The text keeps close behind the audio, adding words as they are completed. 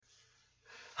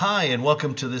Hi, and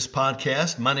welcome to this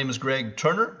podcast. My name is Greg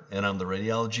Turner, and I'm the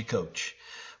radiology coach.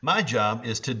 My job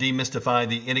is to demystify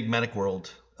the enigmatic world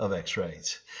of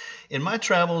x-rays. In my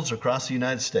travels across the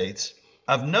United States,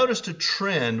 I've noticed a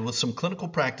trend with some clinical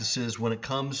practices when it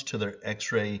comes to their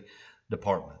x-ray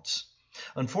departments.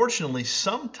 Unfortunately,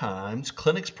 sometimes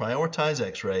clinics prioritize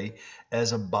x-ray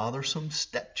as a bothersome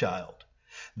stepchild.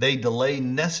 They delay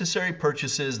necessary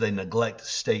purchases, they neglect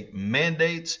state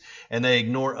mandates, and they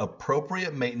ignore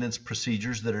appropriate maintenance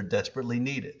procedures that are desperately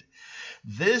needed.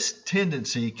 This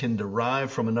tendency can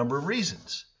derive from a number of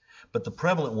reasons, but the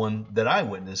prevalent one that I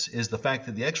witness is the fact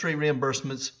that the x-ray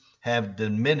reimbursements have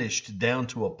diminished down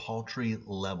to a paltry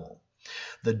level.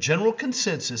 The general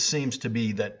consensus seems to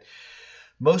be that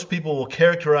most people will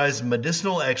characterize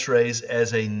medicinal x-rays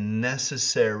as a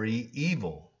necessary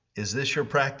evil. Is this your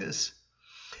practice?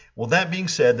 Well, that being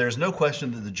said, there's no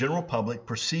question that the general public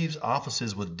perceives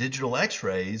offices with digital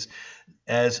x-rays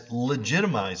as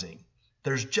legitimizing.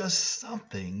 There's just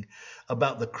something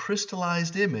about the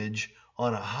crystallized image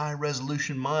on a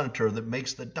high-resolution monitor that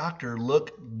makes the doctor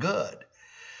look good.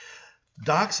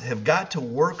 Docs have got to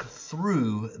work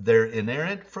through their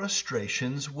inherent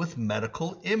frustrations with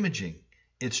medical imaging.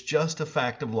 It's just a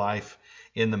fact of life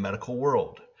in the medical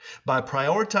world. By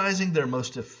prioritizing their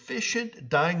most efficient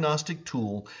diagnostic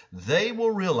tool, they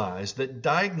will realize that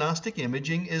diagnostic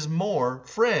imaging is more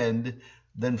friend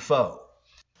than foe.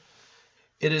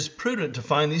 It is prudent to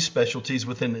find these specialties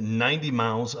within 90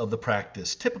 miles of the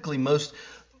practice. Typically, most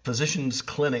physicians'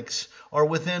 clinics are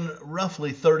within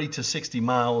roughly 30 to 60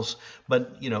 miles,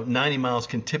 but 90 miles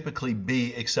can typically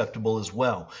be acceptable as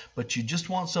well. But you just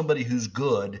want somebody who's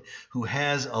good, who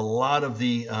has a lot of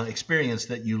the experience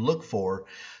that you look for,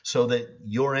 so that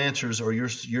your answers or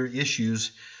your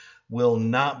issues will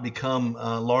not become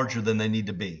larger than they need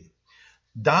to be.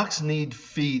 Docs need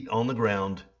feet on the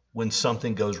ground when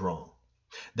something goes wrong.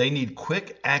 They need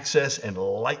quick access and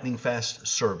lightning fast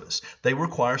service. They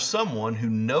require someone who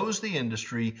knows the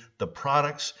industry, the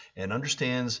products, and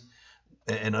understands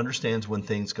when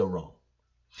things go wrong.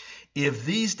 If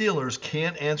these dealers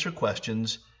can't answer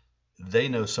questions, they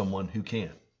know someone who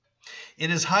can. It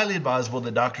is highly advisable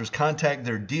that doctors contact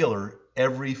their dealer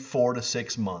every 4 to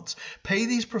 6 months. Pay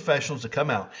these professionals to come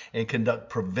out and conduct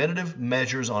preventative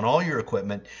measures on all your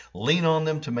equipment. Lean on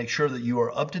them to make sure that you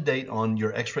are up to date on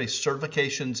your x-ray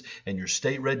certifications and your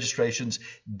state registrations.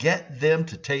 Get them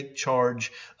to take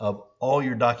charge of all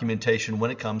your documentation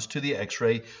when it comes to the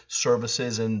x-ray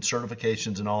services and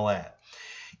certifications and all that.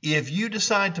 If you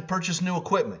decide to purchase new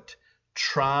equipment,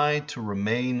 try to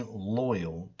remain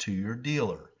loyal to your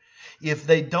dealer. If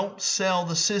they don't sell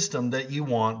the system that you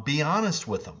want, be honest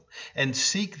with them and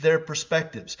seek their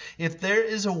perspectives. If there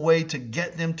is a way to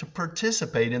get them to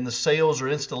participate in the sales or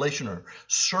installation or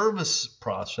service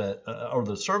process or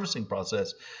the servicing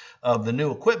process of the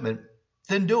new equipment,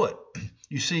 then do it.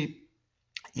 You see,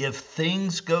 if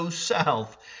things go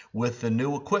south with the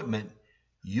new equipment,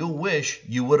 you'll wish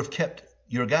you would have kept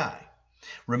your guy.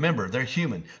 Remember, they're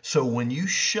human. So when you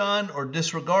shun or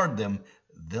disregard them,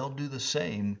 they'll do the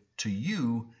same to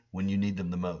you when you need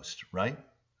them the most, right?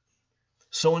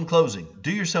 So in closing, do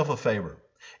yourself a favor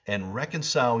and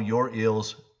reconcile your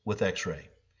ills with x-ray.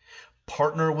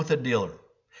 Partner with a dealer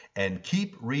and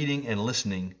keep reading and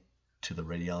listening to the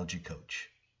Radiology Coach.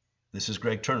 This is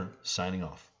Greg Turner signing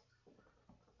off.